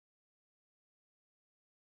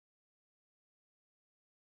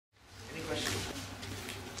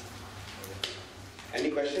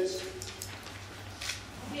Any questions?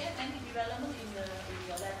 Do you have any development in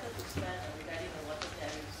your letter to Stan regarding the water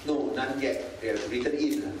tariffs? No, none yet. They have written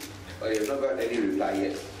in, but they have not got any reply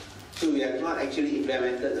yet. So we have not actually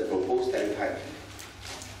implemented the proposed tariff hike.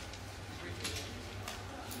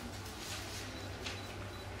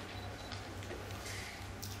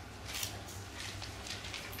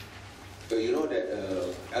 So you know that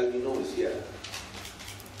El Nino is here,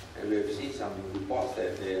 and we have seen some reports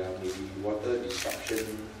that there may be water disruption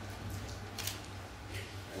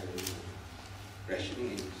and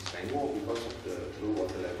rationing in Selangor because of the low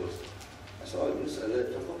water levels. I saw a news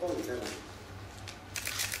alert.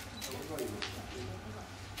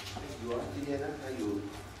 You are 今天呢，它有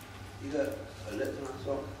一个 alert 吗？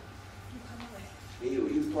说没有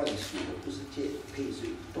又断水的，不是借配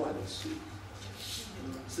水，断水。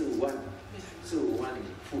4-5万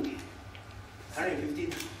付 115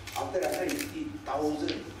 after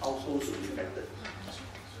 150,000 households will be affected.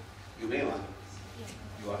 有没有啊？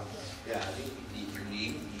有啊，对啊，已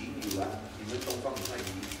经有啊，你们东方有看已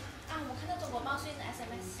经。啊，我看到中国报讯的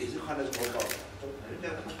SMS。也是看到中国报，人家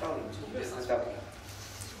看到你自己没看到。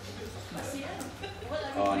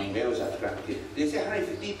哦，你没有 subscribe. Okay. They say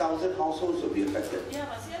 150,000 households will be affected. Yeah,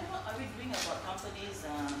 but see, what are we doing about companies that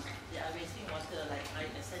are wasting water? Like I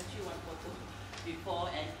sent you one photo before,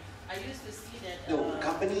 and I used to see that. No,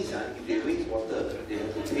 companies if they waste water, they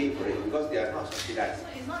have to pay for it because they are not subsidized. So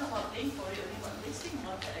it's not about paying for it, only about wasting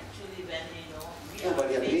water actually when we No, but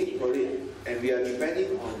they are paying for it, and we are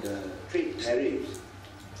depending on the trade tariffs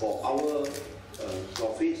for our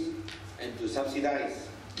profits and to subsidize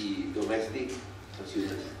the domestic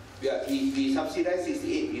consumers. We subsidize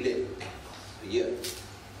 68 million a year.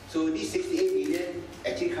 So this 68 million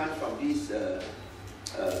actually comes from these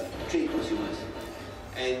trade consumers.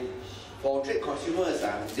 And for trade consumers,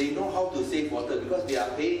 they know how to save water because they are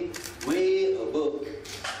paying way above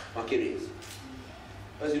market rates.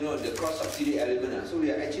 Because you know the cross-subsidy element, so we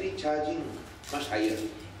are actually charging much higher.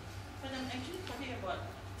 But I'm actually talking about.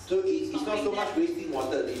 So it's not so much wasting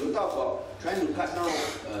water. If you talk about trying to cut down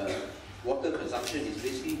water consumption, is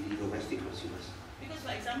basically the domestic consumers. Because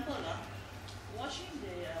for example, washing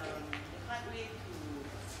the pathway to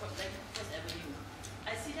First Avenue,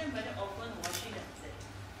 I see them very often washing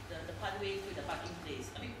the pathway to the parking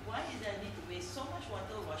place. I mean, why is there a need to waste so much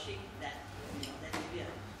water washing that area?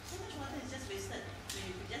 So much water is just wasted. So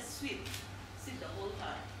you could just sweep the whole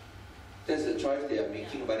part. That's the choice they are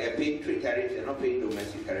making, but they are paying trade tariffs, they are not paying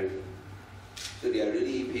domestic tariffs. So they are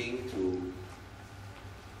really paying to.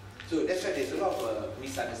 So that's why there's a lot of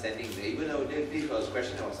misunderstanding there. Even though this was a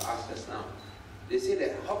question that was asked just now, they say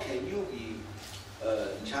that how can you be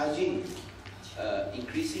charging,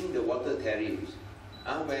 increasing the water tariffs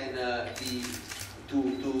when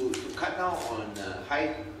to cut down on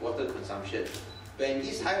high water consumption. When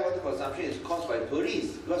this high water consumption is caused by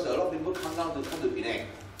tourists, because a lot of people come to Penang.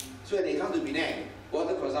 So when they come to Penang,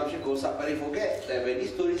 water consumption goes up, but they forget that when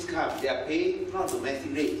these tourists come, they are paying not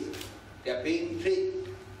domestic rates, they are paying trade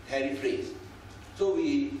tariff rates. So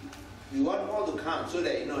we want more to come so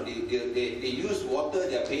that they use water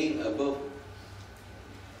they are paying above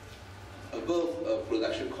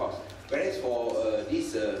production cost. Whereas for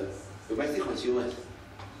these domestic consumers,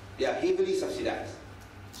 they are heavily subsidized.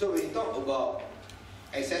 So when you talk about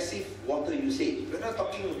excessive water usage, we're not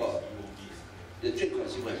talking about the trade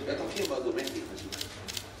consumers, we're talking about domestic consumers,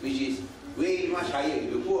 which is way much higher.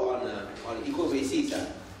 If you put on equal basis,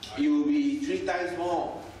 it will be 3 times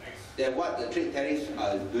more than what the trade tariffs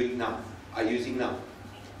are doing now, are using now.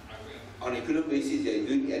 On equivalent basis, they are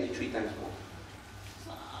doing at least 3 times more.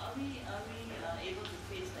 So are we able to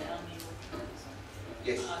face the El Nino?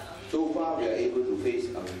 Yes. So far, we are able to face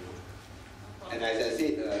El Nino. And as I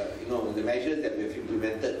said, the measures that we have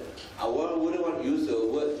implemented, I wouldn't want to use the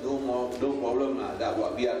word no problem. That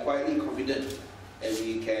what we are quietly confident that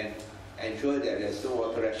we can ensure that there's no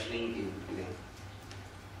water rationing in Penang.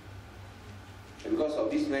 And because of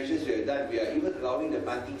these measures we have done, we are even allowing the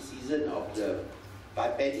planting season of the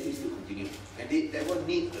paddies to continue. And that will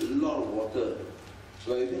need a lot of water.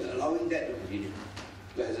 So we are even allowing that to continue.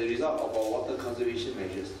 But as a result of our water conservation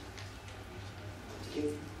measures.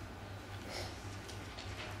 Okay.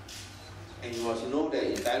 And you must know that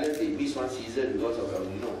in Thailand they missed one season because of El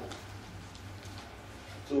Nino.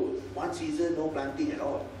 So one season no planting at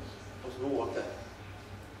all, because no water.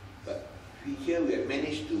 But here we have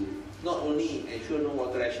managed to not only ensure no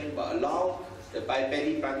water rationing, but allow the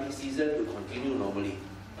paddy planting season to continue normally.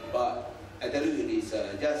 But I tell you, it is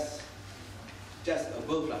just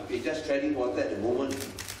above. We're just treading water at the moment.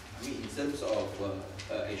 I mean, in terms of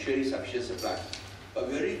ensuring sufficient supply. But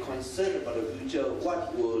we're very concerned about the future.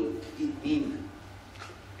 What will it mean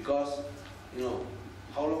because, you know,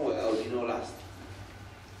 how long will El Nino last?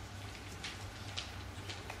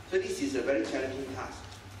 So this is a very challenging task.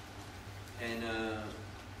 And,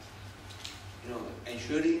 you know,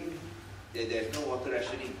 ensuring that there's no water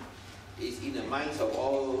rationing is in the minds of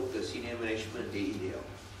all the senior management day in, day out.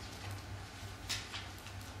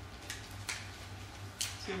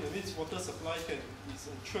 So that means water supply is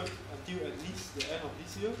ensured until at least the end of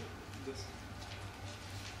this year?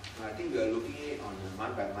 I think we are looking at it on a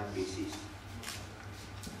month-by-month basis.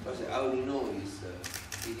 Because the El Nino is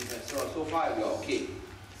so far we are okay.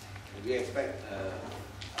 And we expect,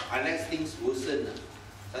 unless things worsen,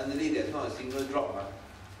 suddenly there's not a single drop,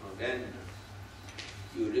 then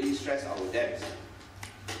you really stress our dams.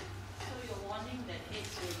 So you're warning that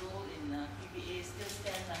AIDS will roll in PBA still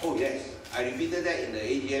stands? Oh yes, I repeated that in the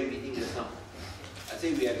AGM meeting just now. I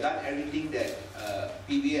say we have done everything that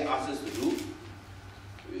PBA asked us to do.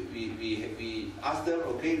 We asked them,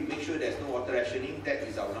 okay, make sure there's no water rationing. That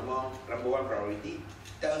is our number one priority.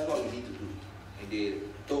 Tell us what we need to do. And they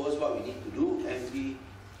told us what we need to do, and we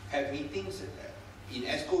have meetings. In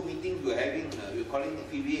ESCO meetings, we're calling the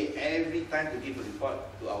PBA every time to give a report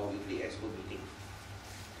to our weekly ESCO meeting.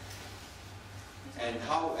 And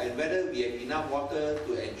whether we have enough water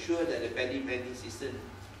to ensure that the paddy planting season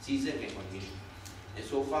can continue. And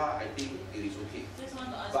so far, I think it is okay.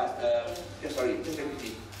 But sorry, just let me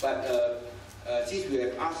see. But since we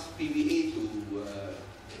have asked PBA to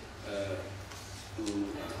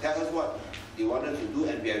tell us what they wanted to do,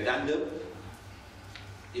 and we have done them,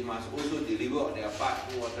 they must also deliver on their part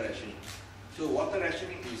no water rationing. So water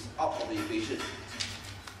rationing is out of the equation.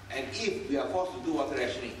 And if we are forced to do water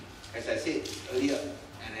rationing, as I said earlier,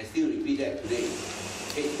 and I still repeat that today,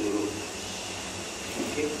 head to road.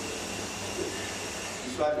 Okay?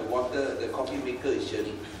 This one, the coffee maker is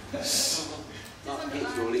churning. Not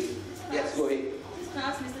heads rolling. Yes, go ahead. I just want to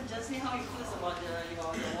ask Mr. Justin how he feels about the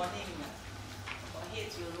warning about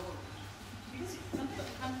heads will roll. Because sometimes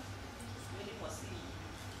you can't really foresee.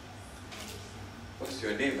 What's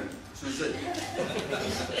your name? Susan.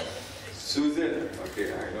 Susan.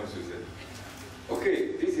 Okay, I know Susan.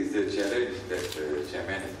 Okay, this is the challenge that the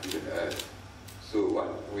chairman has given us. So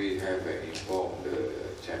what we have informed the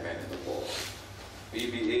chairman and the board.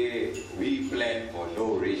 PBA, we plan for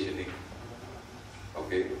no rationing.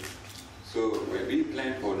 Okay, so when we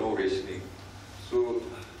plan for no rationing, so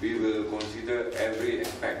we will consider every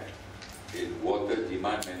aspect in water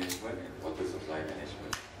demand management and water supply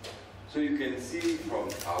management. So you can see from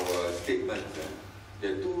our statement,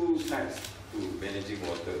 there are two sides to managing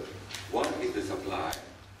water. One is the supply,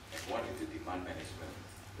 and one is the demand management.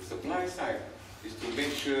 The supply side is to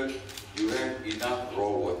make sure you have enough raw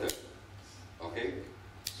water. Okay?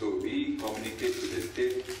 So we communicate to the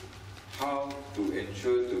state how to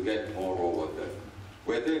ensure to get more raw water,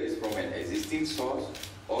 whether it's from an existing source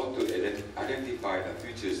or to identify a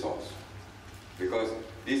future source. Because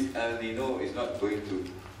this El Nino is not going to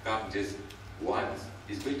come just once,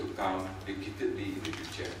 it's going to come repeatedly in the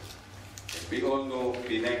future. And we all know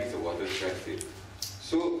Penang is a water stress state.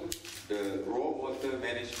 So the raw water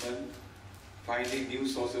management, finding new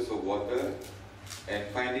sources of water, and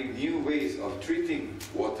finding new ways of treating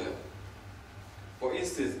water. For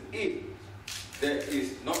instance, if there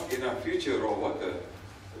is not enough future raw water,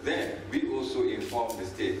 then we also inform the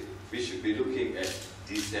state we should be looking at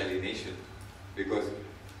desalination, because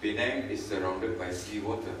Penang is surrounded by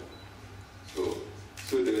seawater. So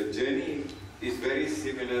the journey is very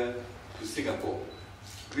similar to Singapore,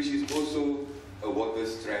 which is also a water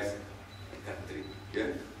stressed country. Yeah?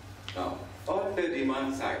 Now, on the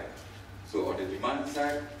demand side, so on the demand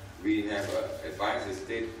side, we have advised the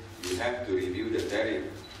state you have to review the tariff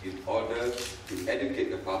in order to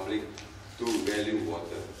educate the public to value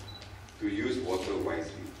water, to use water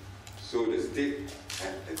wisely. So the state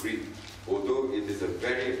has agreed, although it is a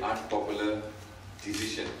very unpopular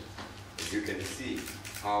decision. You can see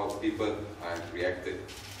how people have reacted.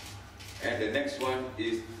 And the next one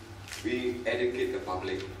is we educate the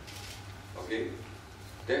public. Okay?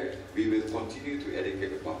 That we will continue to educate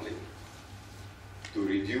the public to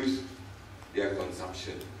reduce their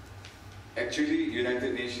consumption. Actually,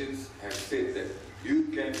 United Nations have said that you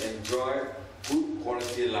can enjoy good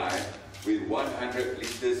quality life with 100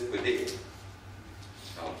 liters per day.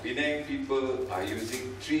 Now, Penang people are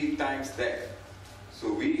using 3 times that.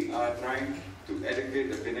 So we are trying to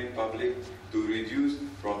educate the Penang public to reduce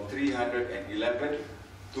from 311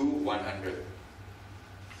 to 100.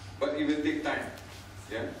 But it will take time.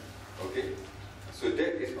 Yeah? Okay? So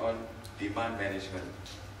that is on demand management.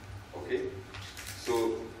 Okay?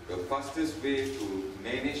 So the fastest way to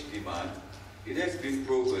manage demand, it has been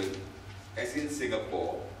proven, as in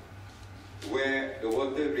Singapore, where the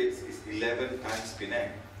water rates is 11 times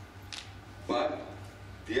Penang, but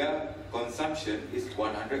their consumption is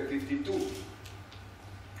 152.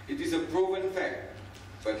 It is a proven fact,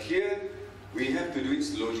 but here we have to do it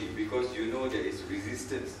slowly because you know there is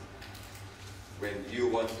resistance when you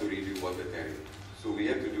want to review water tariff. So we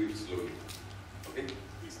have to do it slowly. Okay?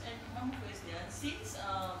 Just one question. Since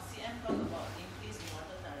CM talked about increase in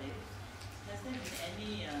water tariff, has there been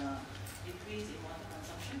any decrease in water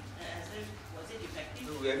consumption? Was it effective?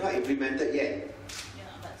 No, we are not implemented yet. Yeah,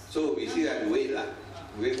 but So we still have to wait lah.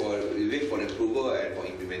 We wait for approval and for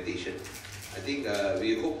implementation. I think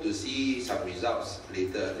we hope to see some results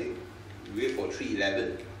later. I think we wait for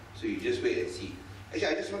 311. So you just wait and see. Actually,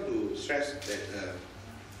 I just want to stress that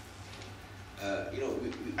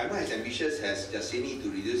I'm not as ambitious as Jasini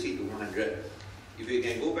to reduce it to 100. If we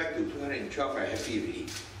can go back to 212, I'm happy already.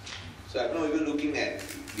 So I'm not even looking at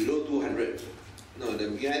below 200. No,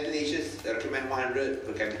 the United Nations recommend 100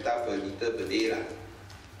 per capita per liter per day lah.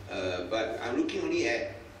 But I'm looking only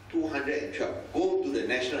at 212. Go to the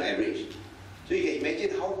national average. So you can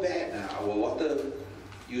imagine how bad our water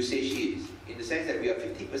usage is, in the sense that we are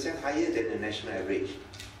 50% higher than the national average.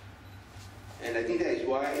 And I think that is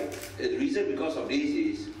why, the reason because of this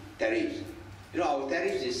is tariffs. You know, our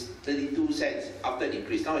tariffs is 32 cents after the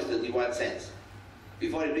increase. Now it's 31 cents.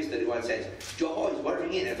 Before the increase, 31 cents. Johor is 1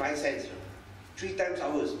 ringgit and 5 cents. 3 times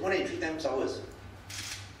ours, more than 3 times ours.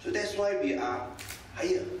 So that's why we are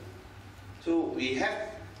higher. So we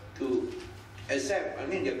have to accept, I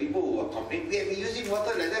mean, there are people who are complaining, we have been using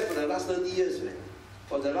water like that for the last 30 years, man.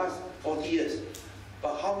 For the last 40 years.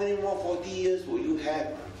 But how many more 40 years will you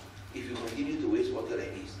have if you continue to waste water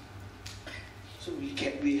like this? So we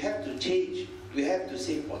have to change. We have to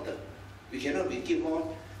save water. We cannot keep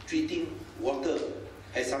on treating water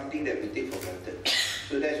as something that we take for granted.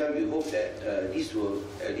 So that's why we hope that this will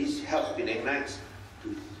at least help Penangites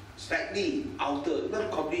to slightly alter,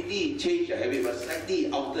 not completely change their habit, but slightly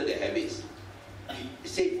alter their habits.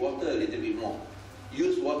 Save water a little bit more.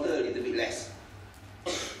 Use water a little bit less.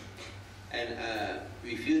 And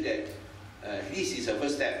we feel that this is a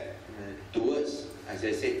first step towards, as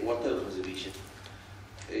I said, water conservation.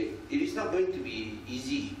 It is not going to be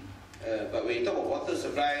easy, but when you talk about water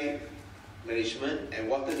supply management and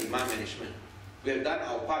water demand management, we have done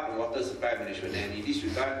our part in water supply management, and in this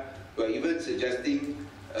regard, we are even suggesting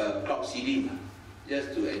crop seeding,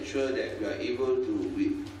 just to ensure that we are able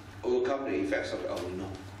to overcome the effects of El Nino.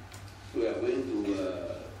 So we are going to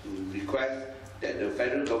request that the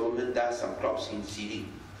federal government does some crop seeding,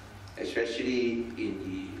 especially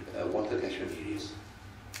in the water catchment areas.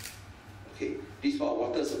 Okay, this for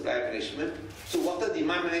water supply management. So water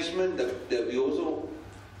demand management, we also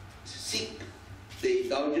seek the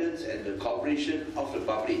indulgence and the cooperation of the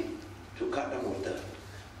public to cut down water.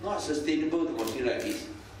 Not sustainable to continue like this.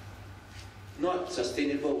 Not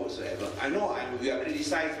sustainable whatsoever. I know we are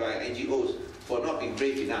criticized by NGOs for not being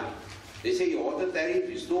brave enough. They say your water tariff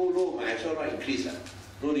is so low, might as well not increase.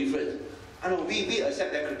 No difference. I know we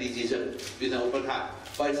accept that criticism with an open heart.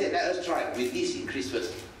 But I said let us try with this increase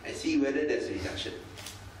first and see whether there's a reduction.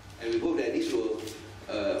 And we hope that this will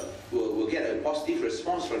get a positive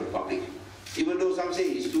response from the public. Even though some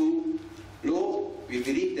say it's too low, we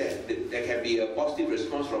believe that there can be a positive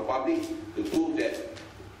response from the public to prove that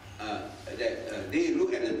they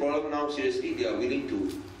look at the problem now seriously, they are willing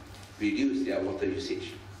to reduce their water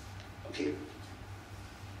usage. Okay.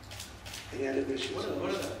 Any other questions? What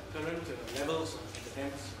are the current levels of the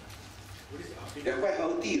dams? What is the update? They're quite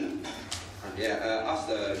healthy. Ask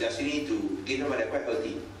Jasini to give them, they're quite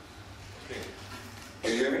healthy. Okay.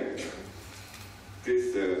 Can you hear me?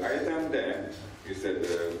 This item dam is at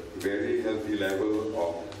a very healthy level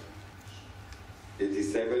of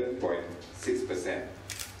 87.6%.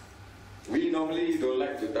 We normally don't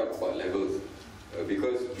like to talk about levels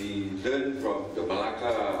because we learn from the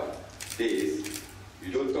Malacca days,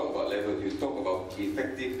 you don't talk about levels, you talk about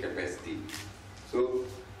effective capacity. So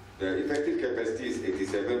the effective capacity is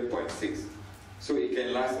 87.6. So it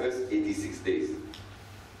can last us 86 days.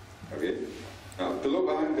 Okay? Now, Teluk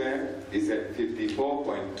Bahang Dam is at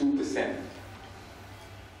 54.2%.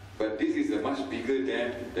 But this is a much bigger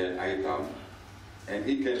dam than Aitam, and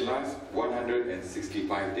it can last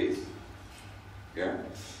 165 days. Yeah?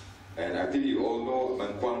 And I think you all know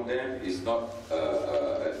Mengkuang Dam is not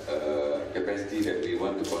a capacity that we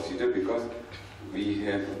want to consider because we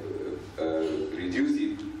have reduced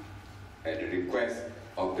it at the request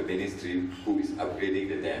of the ministry who is upgrading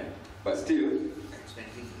the dam. But still,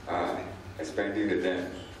 expanding the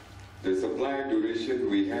dam. The supply duration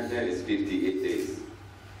we have there is 58 days.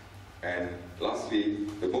 And lastly,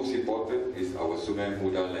 the most important is our Sungai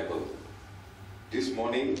Muda level. this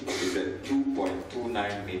morning is at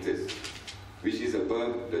 2.29 meters, which is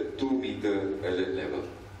above the 2-meter alert level.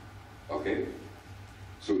 Okay?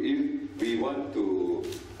 So if we want to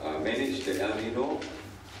manage the El Nino,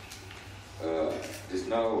 just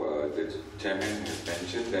now the chairman has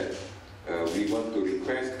mentioned that we want to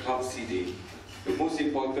request cloud seeding. The most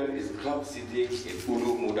important is cloud seeding in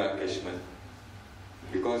Ulu Muda catchment.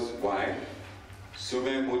 Because why?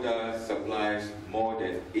 Sungai Muda supplies more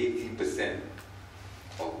than 80%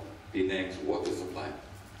 of Penang's water supply.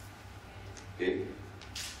 Okay?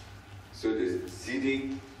 So the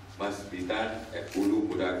seeding must be done at Ulu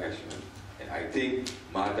Muda catchment. And I think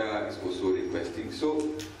Mada is also requesting.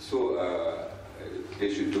 So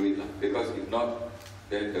they should do it, because if not,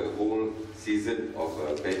 then the whole season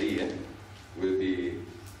of paddy will be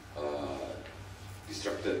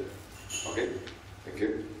disrupted. Okay? Thank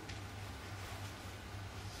you.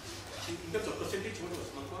 In terms of percentage, what was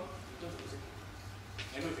Mangkuang? In terms of percentage,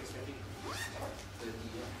 I know it's expanding.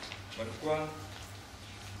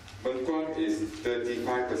 Mangkuang is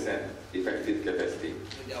 35% effective capacity.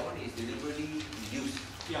 So that one is deliberately reduced.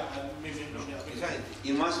 Yeah, maybe. That's why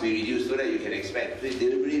it must be reduced so that you can expand. So it's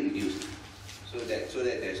deliberately reduced, so that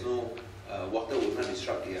there's no water will not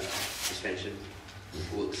disrupt the expansion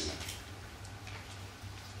works.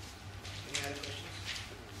 Any other questions?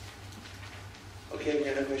 Okay, any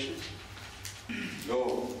other questions?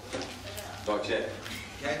 No, not yet.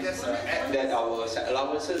 Can I just add that our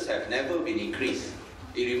allowances have never been increased.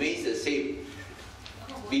 It remains the same.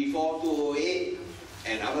 Before 2008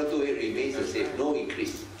 and after 2008 remains the same, no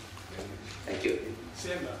increase. Thank you.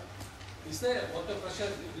 Same. Is there water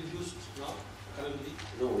pressure reduced now, currently?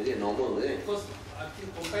 No, is it normal? Is it? Because I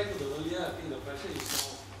think compared to the earlier, I think the pressure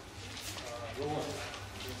is now lower.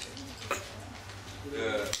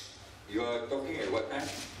 You are talking at what time?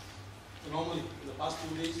 Normally, in the past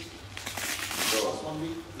 2 days, So, past 1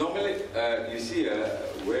 week. normally, you see,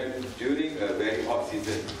 when during a very hot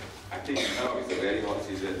season, I think now it's a very hot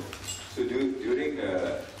season. So during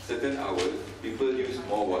certain hours, people use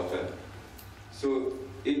more water. So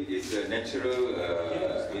it is a natural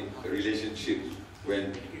relationship.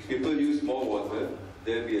 When people use more water,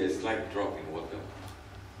 there will be a slight drop in water.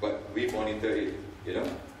 But we monitor it, you know,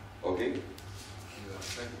 okay?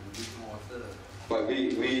 But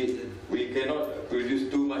we cannot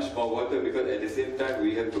produce too much more water, because at the same time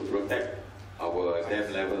we have to protect our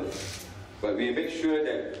dam level. But we make sure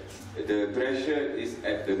that the pressure is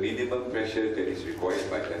at the minimum pressure that is required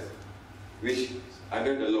by us, which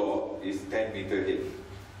under the law is 10 meter head.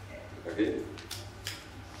 Okay? You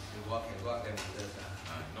can go up 10 meters.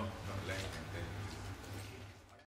 No.